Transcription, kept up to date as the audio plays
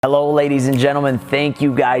Hello, ladies and gentlemen. Thank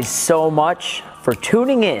you guys so much for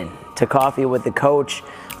tuning in to Coffee with the Coach.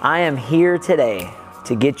 I am here today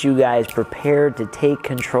to get you guys prepared to take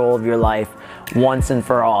control of your life once and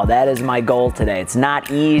for all. That is my goal today. It's not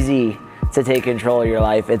easy to take control of your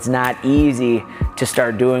life. It's not easy to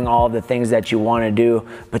start doing all the things that you want to do,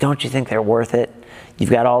 but don't you think they're worth it? You've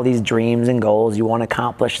got all these dreams and goals. You want to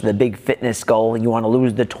accomplish the big fitness goal. You want to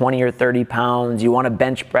lose the 20 or 30 pounds. You want to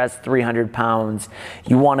bench press 300 pounds.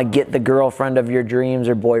 You want to get the girlfriend of your dreams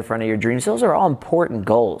or boyfriend of your dreams. Those are all important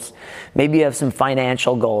goals. Maybe you have some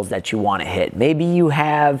financial goals that you want to hit. Maybe you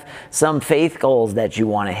have some faith goals that you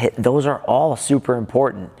want to hit. Those are all super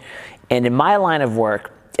important. And in my line of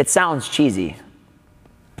work, it sounds cheesy,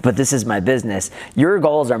 but this is my business. Your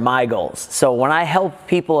goals are my goals. So when I help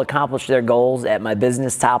people accomplish their goals at my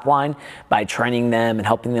business top line by training them and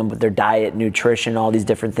helping them with their diet, nutrition, all these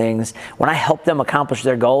different things, when I help them accomplish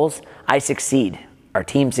their goals, I succeed. Our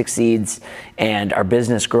team succeeds and our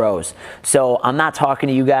business grows. So I'm not talking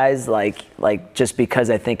to you guys like just because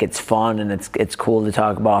I think it's fun and it's cool to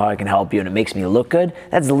talk about how I can help you and it makes me look good.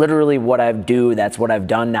 That's literally what I do. That's what I've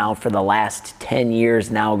done now for the last 10 years,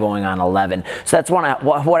 now going on 11. So that's what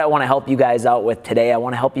I want to help you guys out with today. I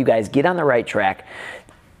want to help you guys get on the right track.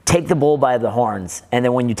 Take the bull by the horns, and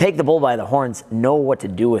then when you take the bull by the horns, know what to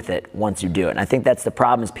do with it once you do it. And I think that's the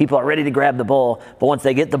problem is people are ready to grab the bull, but once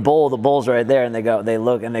they get the bull's right there, and they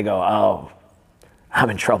look and they go, oh, I'm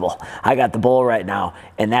in trouble. I got the bull right now.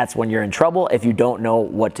 And that's when you're in trouble if you don't know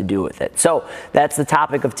what to do with it. So that's the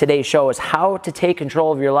topic of today's show, is how to take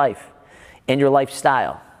control of your life and your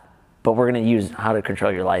lifestyle. But we're going to use how to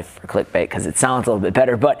control your life for clickbait because it sounds a little bit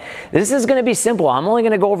better. But this is going to be simple. I'm only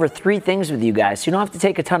going to go over 3 things with you guys, so you don't have to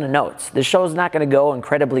take a ton of notes. This show is not going to go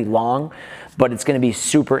incredibly long, but it's going to be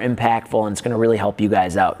super impactful and it's going to really help you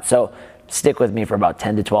guys out. So stick with me for about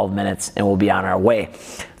 10 to 12 minutes and we'll be on our way.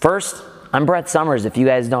 First, I'm Brett Summers, if you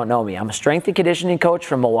guys don't know me. I'm a strength and conditioning coach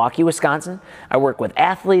from Milwaukee, Wisconsin. I work with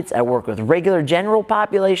athletes. I work with regular general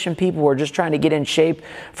population people who are just trying to get in shape,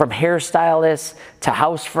 from hairstylists to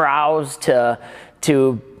house vrouws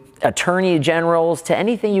to attorney generals to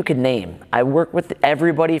anything you could name. I work with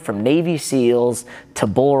everybody from Navy SEALs to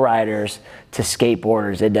bull riders to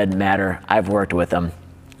skateboarders. It doesn't matter. I've worked with them.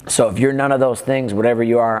 So if you're none of those things, whatever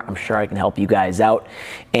you are, I'm sure I can help you guys out.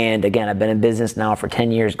 And again, I've been in business now for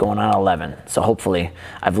 10 years, going on 11. So hopefully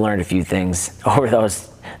I've learned a few things over those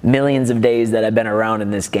millions of days that I've been around in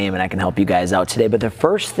this game, and I can help you guys out today. But the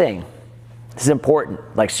first thing, this is important,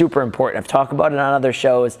 like super important. I've talked about it on other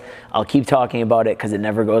shows. I'll keep talking about it because it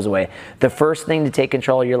never goes away. The first thing to take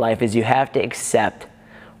control of your life is you have to accept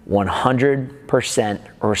 100%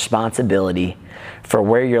 responsibility for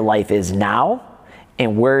where your life is now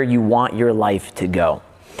and where you want your life to go.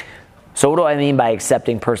 So what do I mean by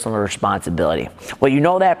accepting personal responsibility? Well, you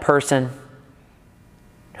know that person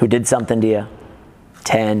who did something to you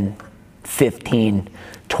 10, 15,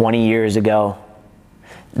 20 years ago.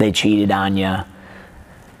 They cheated on you.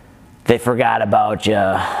 They forgot about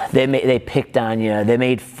you. They picked on you. They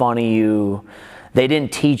made fun of you. They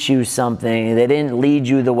didn't teach you something. They didn't lead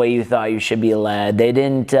you the way you thought you should be led. They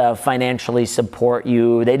didn't financially support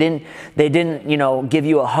you. They didn't, give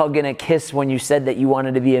you a hug and a kiss when you said that you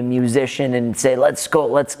wanted to be a musician and say, let's go,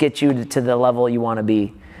 let's get you to the level you want to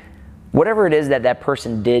be. Whatever it is that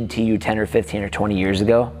person did to you 10 or 15 or 20 years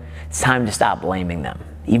ago, it's time to stop blaming them.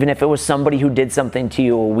 Even if it was somebody who did something to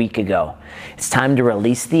you a week ago, it's time to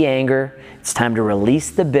release the anger. It's time to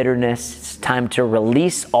release the bitterness. It's time to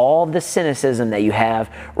release all the cynicism that you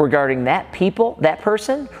have regarding that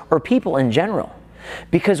person, or people in general.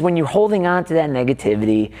 Because when you're holding on to that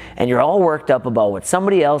negativity and you're all worked up about what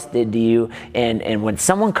somebody else did to you, and when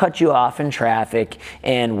someone cut you off in traffic,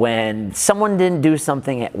 and when someone didn't do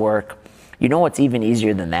something at work, you know what's even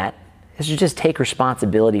easier than that? Is to just take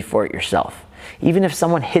responsibility for it yourself. Even if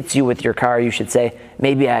someone hits you with your car, you should say,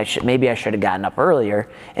 maybe I should have gotten up earlier,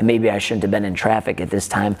 and maybe I shouldn't have been in traffic at this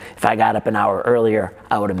time. If I got up an hour earlier,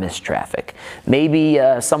 I would have missed traffic. Maybe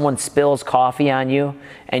someone spills coffee on you,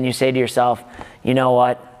 and you say to yourself, you know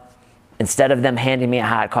what? Instead of them handing me a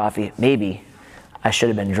hot coffee, maybe I should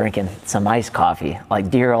have been drinking some iced coffee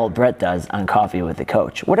like dear old Brett does on Coffee with the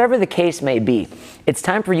Coach. Whatever the case may be, it's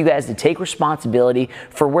time for you guys to take responsibility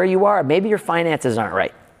for where you are. Maybe your finances aren't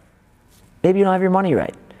right. Maybe you don't have your money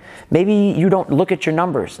right. Maybe you don't look at your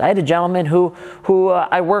numbers. I had a gentleman who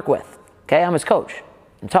I work with. Okay, I'm his coach.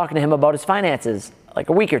 I'm talking to him about his finances like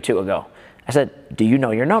a week or 2 ago. I said, do you know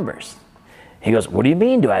your numbers? He goes, what do you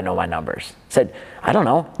mean, do I know my numbers? I said, I don't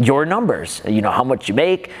know, your numbers. You know how much you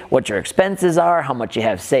make, what your expenses are, how much you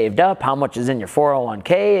have saved up, how much is in your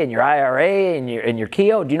 401k and your IRA and your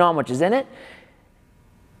Keogh. Do you know how much is in it?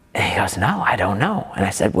 goes, no, I don't know. And I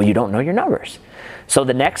said, well, you don't know your numbers. So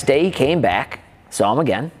the next day he came back, saw him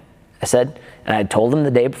again. I said, and I told him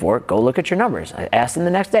the day before, go look at your numbers. I asked him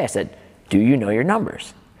the next day, I said, do you know your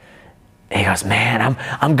numbers? And he goes, man,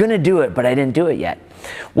 I'm going to do it, but I didn't do it yet.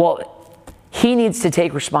 Well, he needs to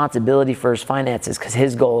take responsibility for his finances because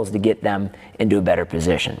his goal is to get them into a better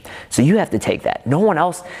position. So you have to take that. No one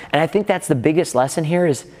else, and I think that's the biggest lesson here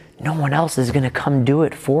is no one else is going to come do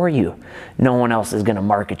it for you. No one else is going to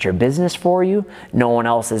market your business for you. No one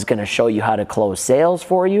else is going to show you how to close sales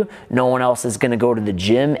for you. No one else is going to go to the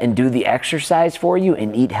gym and do the exercise for you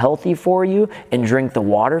and eat healthy for you and drink the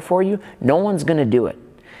water for you. No one's going to do it.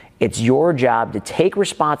 It's your job to take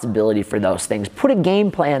responsibility for those things. Put a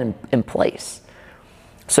game plan in place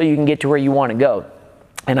so you can get to where you want to go.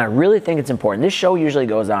 And I really think it's important. This show usually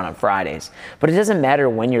goes on Fridays, but it doesn't matter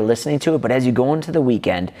when you're listening to it. But as you go into the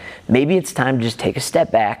weekend, maybe it's time to just take a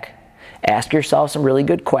step back, ask yourself some really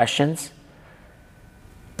good questions,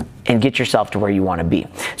 and get yourself to where you want to be.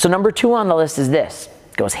 So number 2 on the list is this.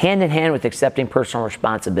 It goes hand in hand with accepting personal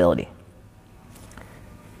responsibility.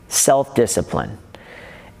 Self-discipline.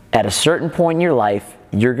 At a certain point in your life,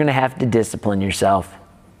 you're going to have to discipline yourself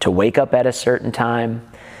to wake up at a certain time,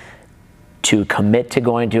 to commit to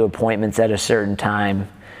going to appointments at a certain time,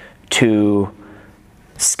 to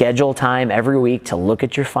schedule time every week to look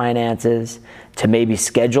at your finances, to maybe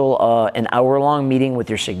schedule an hour-long meeting with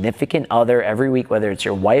your significant other every week, whether it's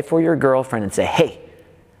your wife or your girlfriend, and say, hey,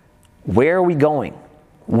 where are we going?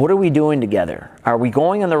 What are we doing together? Are we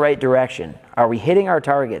going in the right direction? Are we hitting our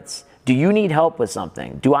targets? Do you need help with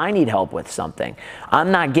something? Do I need help with something?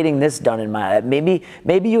 I'm not getting this done in my life.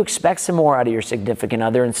 Maybe you expect some more out of your significant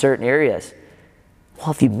other in certain areas. Well,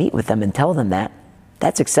 if you meet with them and tell them that,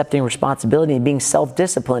 that's accepting responsibility and being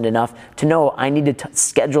self-disciplined enough to know I need to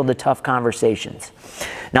schedule the tough conversations.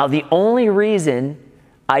 Now, the only reason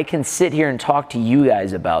I can sit here and talk to you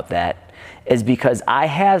guys about that is because I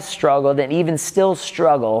have struggled and even still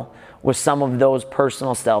struggle with some of those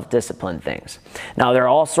personal self-discipline things. Now, there are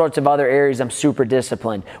all sorts of other areas I'm super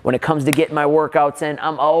disciplined. When it comes to getting my workouts in,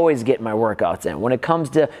 I'm always getting my workouts in. When it comes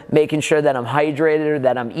to making sure that I'm hydrated or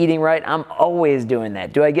that I'm eating right, I'm always doing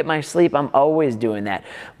that. Do I get my sleep? I'm always doing that.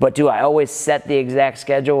 But do I always set the exact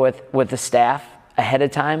schedule with the staff ahead of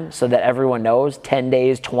time so that everyone knows 10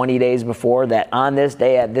 days, 20 days before that on this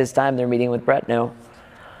day at this time they're meeting with Brett? No,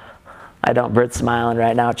 I don't. Brett's smiling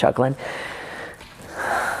right now, chuckling.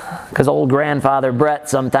 Because old grandfather Brett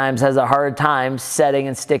sometimes has a hard time setting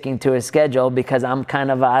and sticking to his schedule because I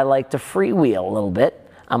like to freewheel a little bit.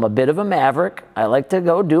 I'm a bit of a maverick. I like to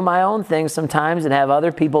go do my own thing sometimes and have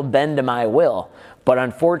other people bend to my will. But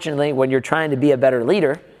unfortunately, when you're trying to be a better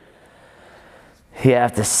leader, you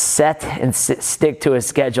have to set and stick to a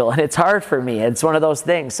schedule. And it's hard for me. It's one of those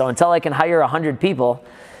things. So until I can hire 100 people,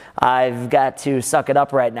 I've got to suck it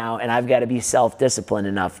up right now, and I've got to be self-disciplined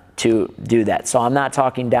enough to do that. So I'm not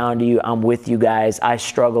talking down to you. I'm with you guys. I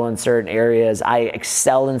struggle in certain areas. I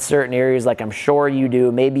excel in certain areas like I'm sure you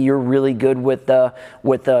do. Maybe you're really good with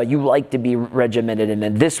you like to be regimented. And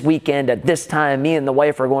then this weekend at this time, me and the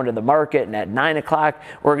wife are going to the market, and at 9 o'clock,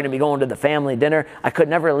 we're going to be going to the family dinner. I could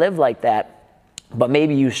never live like that. But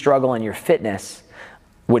maybe you struggle in your fitness,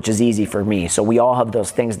 which is easy for me. So we all have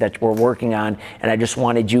those things that we're working on, and I just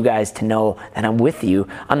wanted you guys to know that I'm with you.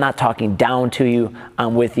 I'm not talking down to you.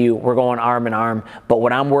 I'm with you. We're going arm in arm. But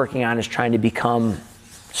what I'm working on is trying to become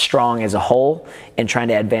strong as a whole and trying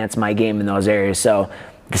to advance my game in those areas. So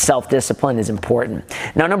the self-discipline is important.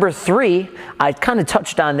 Now, number 3, I kind of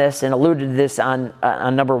touched on this and alluded to this on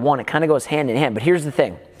number 1. It kind of goes hand in hand. But here's the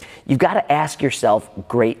thing. You've got to ask yourself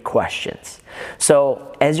great questions.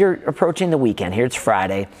 So as you're approaching the weekend, here it's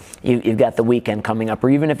Friday, you've got the weekend coming up,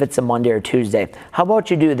 or even if it's a Monday or Tuesday, how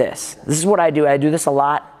about you do this? This is what I do. I do this a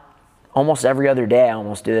lot. Almost every other day I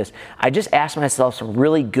almost do this. I just ask myself some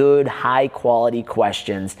really good, high-quality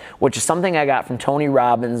questions, which is something I got from Tony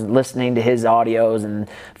Robbins, listening to his audios, and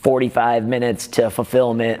 45 minutes to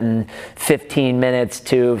fulfillment and 15 minutes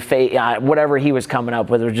to whatever he was coming up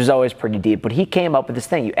with, which is always pretty deep. But he came up with this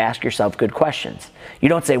thing. You ask yourself good questions. You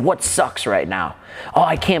don't say, what sucks right now? Oh,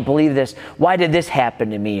 I can't believe this. Why did this happen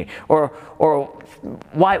to me? Or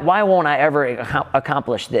why won't I ever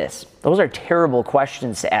accomplish this? Those are terrible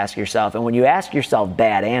questions to ask yourself. And when you ask yourself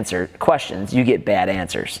bad questions, you get bad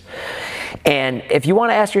answers. And if you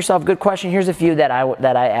want to ask yourself a good question, here's a few that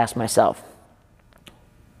I ask myself.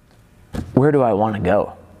 Where do I want to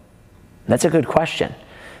go? That's a good question.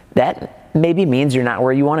 That maybe means you're not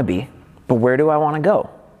where you want to be, but where do I want to go?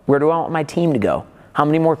 Where do I want my team to go? How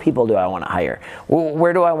many more people do I want to hire?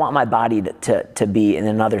 Where do I want my body to be in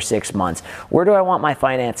another 6 months? Where do I want my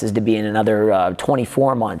finances to be in another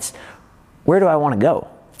 24 months? Where do I want to go?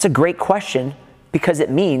 It's a great question because it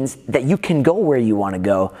means that you can go where you want to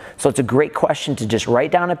go. So it's a great question to just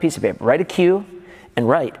write down a piece of paper, write a cue, and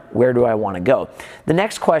write, where do I want to go? The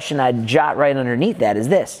next question I'd jot right underneath that is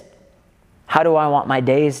this: how do I want my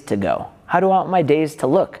days to go? How do I want my days to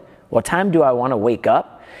look? What time do I want to wake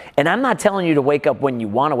up? And I'm not telling you to wake up when you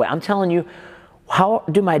want to wake. I'm telling you, how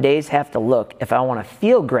do my days have to look if I want to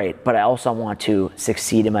feel great, but I also want to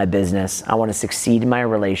succeed in my business? I want to succeed in my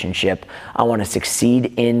relationship. I want to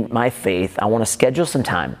succeed in my faith. I want to schedule some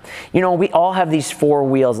time. You know, we all have these 4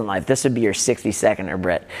 wheels in life. This would be your 60-seconder,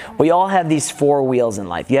 Brett. We all have these 4 wheels in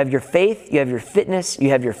life. You have your faith, you have your fitness, you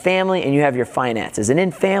have your family, and you have your finances. And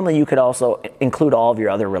in family, you could also include all of your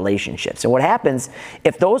other relationships. And what happens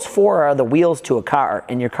if those 4 are the wheels to a car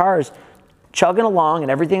and your car's chugging along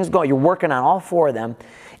and everything's going, you're working on all 4 of them.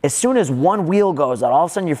 As soon as one wheel goes out, all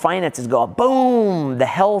of a sudden your finances go up, boom, the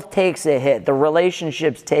health takes a hit, the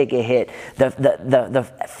relationships take a hit,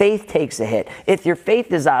 the faith takes a hit. If your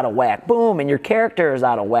faith is out of whack, boom, and your character is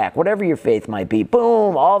out of whack, whatever your faith might be,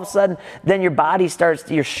 boom, all of a sudden, then your body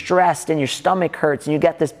starts, you're stressed and your stomach hurts and you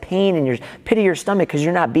got this pain in your pit of your stomach because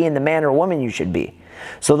you're not being the man or woman you should be.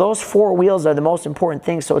 So those 4 wheels are the most important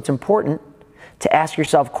things. So it's important to ask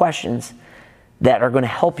yourself questions that are going to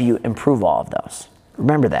help you improve all of those.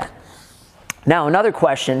 Remember that. Now, another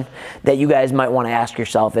question that you guys might want to ask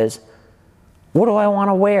yourself is, what do I want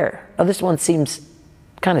to wear? Now, this one seems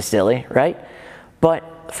kind of silly, right?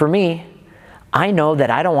 But for me, I know that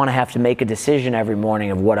I don't want to have to make a decision every morning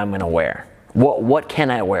of what I'm going to wear. What can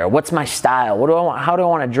I wear? What's my style? What do I want? How do I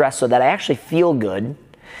want to dress so that I actually feel good?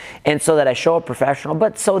 And so that I show up professional,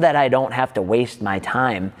 but so that I don't have to waste my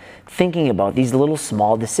time thinking about these little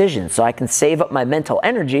small decisions. So I can save up my mental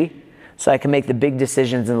energy so I can make the big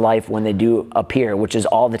decisions in life when they do appear, which is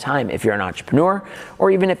all the time if you're an entrepreneur,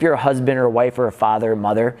 or even if you're a husband or a wife or a father or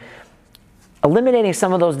mother. Eliminating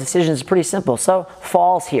some of those decisions is pretty simple. So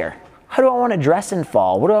fall's here. How do I want to dress in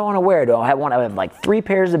fall? What do I want to wear? Do I want to have like 3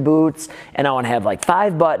 pairs of boots, and I want to have like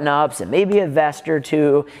 5 button-ups and maybe a vest or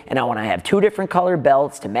 2, and I want to have 2 different color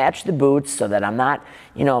belts to match the boots so that I'm not,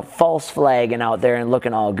 you know, false flagging out there and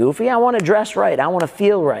looking all goofy. I want to dress right. I want to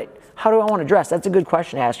feel right. How do I want to dress? That's a good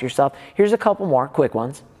question to ask yourself. Here's a couple more quick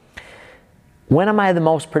ones. When am I the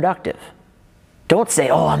most productive? Don't say,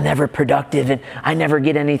 oh, I'm never productive and I never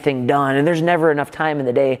get anything done and there's never enough time in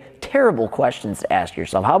the day. Terrible questions to ask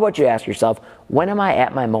yourself. How about you ask yourself, when am I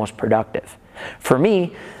at my most productive? For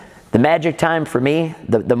me, the magic time for me,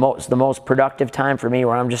 the most productive time for me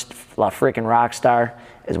where I'm just a freaking rock star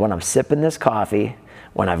is when I'm sipping this coffee,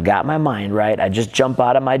 when I've got my mind right. I just jump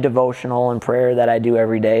out of my devotional and prayer that I do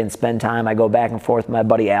every day and spend time. I go back and forth with my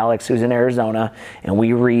buddy Alex, who's in Arizona, and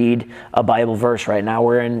we read a Bible verse. Right now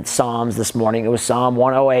we're in Psalms this morning. It was Psalm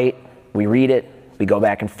 108. We read it. We go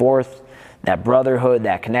back and forth. That brotherhood,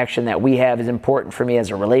 that connection that we have is important for me as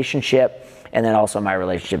a relationship, and then also my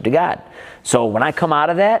relationship to God. So when I come out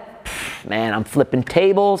of that, man, I'm flipping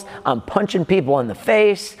tables, I'm punching people in the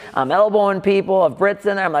face, I'm elbowing people. If Britt's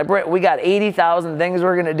in there, I'm like, Britt, we got 80,000 things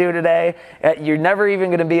we're gonna do today. You're never even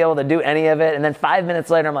gonna be able to do any of it. And then 5 minutes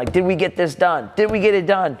later, I'm like, did we get this done? Did we get it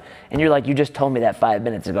done? And you're like, you just told me that 5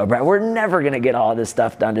 minutes ago, Brett. We're never gonna get all this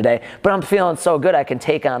stuff done today, but I'm feeling so good I can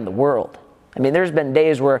take on the world. I mean, there's been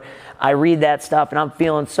days where I read that stuff and I'm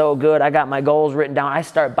feeling so good. I got my goals written down. I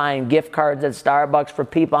start buying gift cards at Starbucks for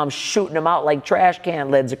people. I'm shooting them out like trash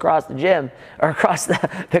can lids across the gym or across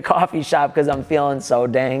the coffee shop because I'm feeling so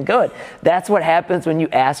dang good. That's what happens when you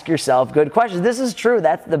ask yourself good questions. This is true.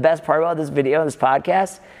 That's the best part about this video, this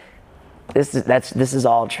podcast. This is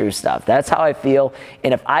all true stuff. That's how I feel.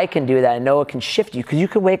 And if I can do that, I know it can shift you, because you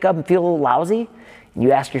could wake up and feel a little lousy.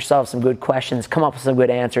 You ask yourself some good questions, come up with some good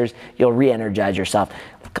answers, you'll re-energize yourself.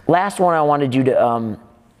 Last one I wanted you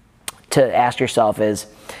to ask yourself is,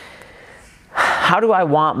 how do I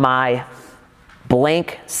want my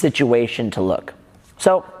blank situation to look?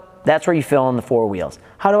 So that's where you fill in the 4 wheels.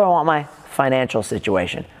 How do I want my financial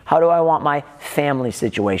situation? How do I want my family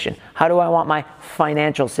situation? How do I want my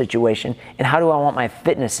financial situation? And how do I want my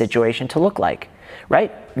fitness situation to look like?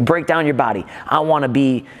 Right? Break down your body. I want to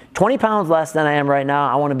be 20 pounds less than I am right now.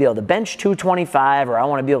 I want to be able to bench 225, or I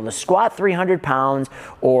want to be able to squat 300 pounds,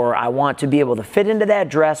 or I want to be able to fit into that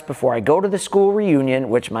dress before I go to the school reunion,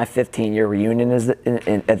 which my 15-year reunion is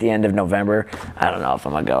at the end of November. I don't know if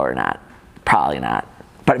I'm going to go or not. Probably not.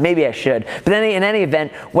 But maybe I should. But then in any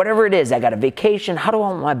event, whatever it is, I got a vacation. How do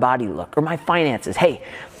I want my body to look? Or my finances? Hey,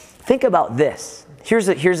 think about this. Here's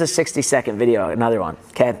a 60-second video, another one,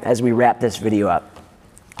 okay, as we wrap this video up.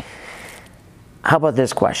 How about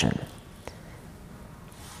this question?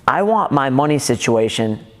 I want my money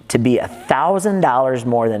situation to be $1,000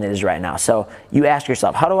 more than it is right now. So you ask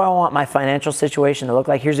yourself, how do I want my financial situation to look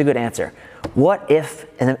like? Here's a good answer. What if,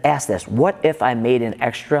 and then ask this, what if I made an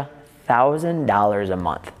extra $1,000 a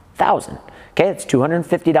month? 1,000. Okay, it's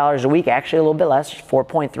 $250 a week, actually a little bit less,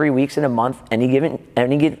 4.3 weeks in a month, any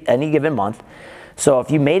given month. So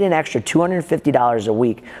if you made an extra $250 a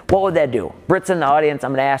week, what would that do? Britt's in the audience,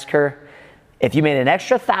 I'm gonna ask her, if you made an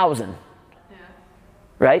extra 1,000,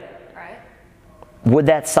 right? Would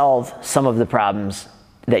that solve some of the problems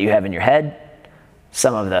that you have in your head?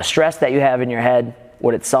 Some of the stress that you have in your head?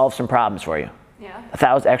 Would it solve some problems for you? Yeah.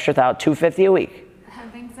 Extra $250 a week. I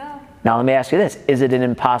think so. Now let me ask you this, is it an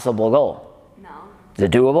impossible goal? No. Is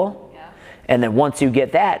it doable? Yeah. And then once you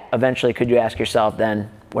get that, eventually could you ask yourself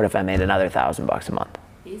then, what if I made another $1,000 a month?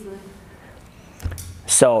 Easily.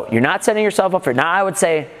 So you're not setting yourself up for, now I would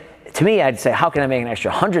say, to me, I'd say, how can I make an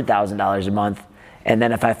extra $100,000 a month? And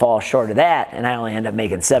then if I fall short of that and I only end up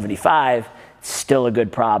making 75, it's still a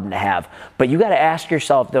good problem to have. But you got to ask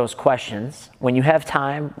yourself those questions when you have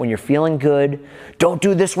time, when you're feeling good. Don't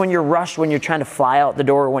do this when you're rushed, when you're trying to fly out the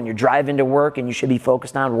door, when you're driving to work and you should be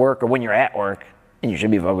focused on work, or when you're at work and you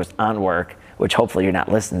should be focused on work, which hopefully you're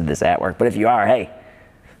not listening to this at work. But if you are, hey,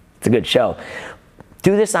 it's a good show.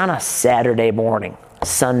 Do this on a Saturday morning,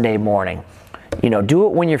 Sunday morning. You know, do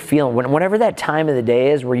it when you're feeling, whenever that time of the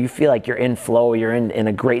day is where you feel like you're in flow, you're in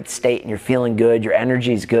a great state and you're feeling good, your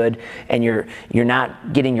energy's good, and you're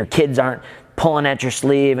not getting, your kids aren't pulling at your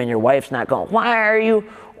sleeve and your wife's not going, why are you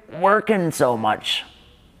working so much?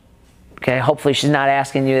 Okay, hopefully she's not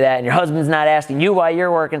asking you that and your husband's not asking you why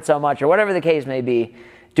you're working so much, or whatever the case may be.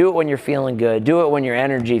 Do it when you're feeling good. Do it when your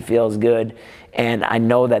energy feels good. And I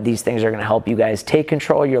know that these things are gonna help you guys take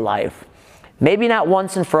control of your life. Maybe not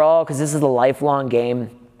once and for all, because this is a lifelong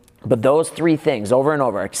game, but those three things over and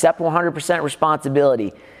over. Accept 100%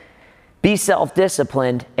 responsibility, be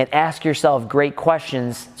self-disciplined, and ask yourself great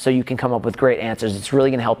questions so you can come up with great answers. It's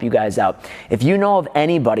really gonna help you guys out. If you know of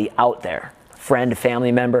anybody out there, friend,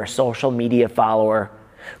 family member, social media follower,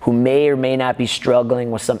 who may or may not be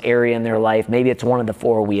struggling with some area in their life, maybe it's one of the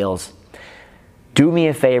four wheels, do me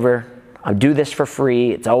a favor. I'll do this for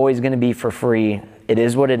free. It's always gonna be for free. It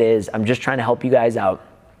is what it is. I'm just trying to help you guys out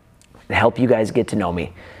and help you guys get to know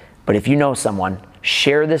me. But if you know someone,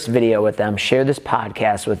 share this video with them, share this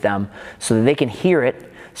podcast with them so that they can hear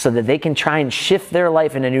it, so that they can try and shift their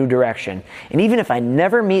life in a new direction. And even if I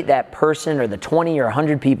never meet that person or the 20 or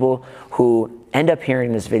 100 people who end up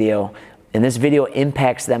hearing this video, and this video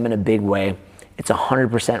impacts them in a big way, it's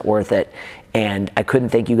 100% worth it. And I couldn't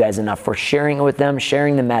thank you guys enough for sharing it with them,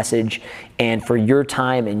 sharing the message, and for your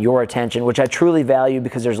time and your attention, which I truly value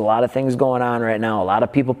because there's a lot of things going on right now. A lot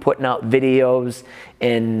of people putting out videos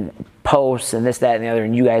and posts and this, that, and the other,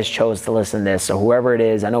 and you guys chose to listen to this. So whoever it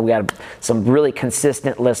is, I know we got some really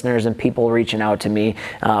consistent listeners and people reaching out to me,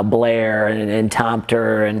 Blair and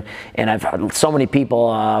Tomter, and I've had so many people,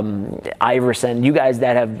 Iverson, you guys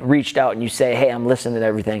that have reached out and you say, hey, I'm listening to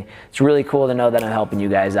everything. It's really cool to know that I'm helping you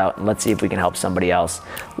guys out, and let's see if we can help somebody else.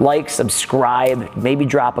 Like, subscribe, maybe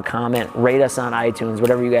drop a comment, rate us on iTunes,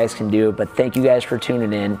 whatever you guys can do. But thank you guys for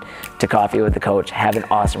tuning in to Coffee with the Coach. Have an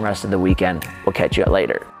awesome rest of the weekend. We'll catch you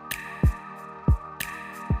later.